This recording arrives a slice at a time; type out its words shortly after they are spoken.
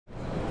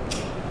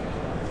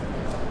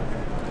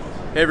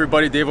Hey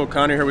everybody, Dave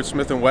O'Connor here with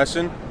Smith &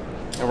 Wesson,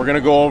 and we're going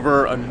to go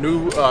over a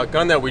new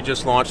gun that we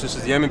just launched. This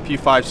is the M&P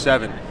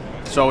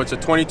 5.7. So it's a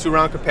 22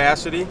 round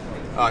capacity,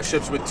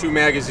 ships with 2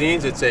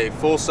 magazines. It's a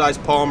full-size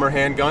polymer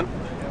handgun.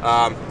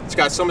 It's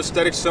got some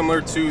aesthetics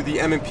similar to the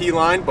M&P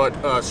line, but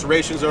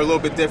serrations are a little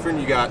bit different.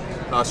 You got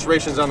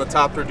serrations on the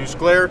top to reduce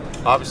glare.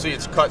 Obviously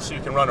it's cut so you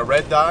can run a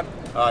red dot.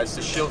 It's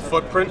the shield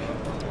footprint.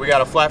 We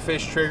got a flat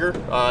face trigger.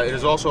 It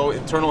is also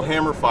internal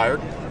hammer fired.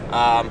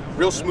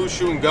 Real smooth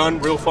shooting gun,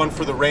 real fun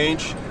for the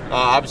range.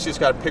 Obviously it's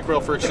got a pick rail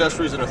for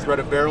accessories and a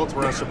threaded barrel to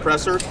run a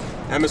suppressor.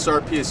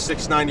 MSRP is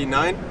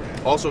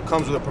 $699. Also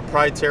comes with a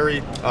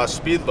proprietary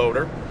speed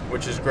loader,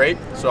 which is great.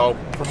 So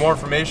for more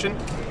information,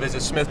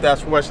 visit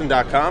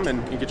smith-wesson.com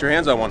and you can get your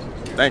hands on one.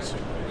 Thanks.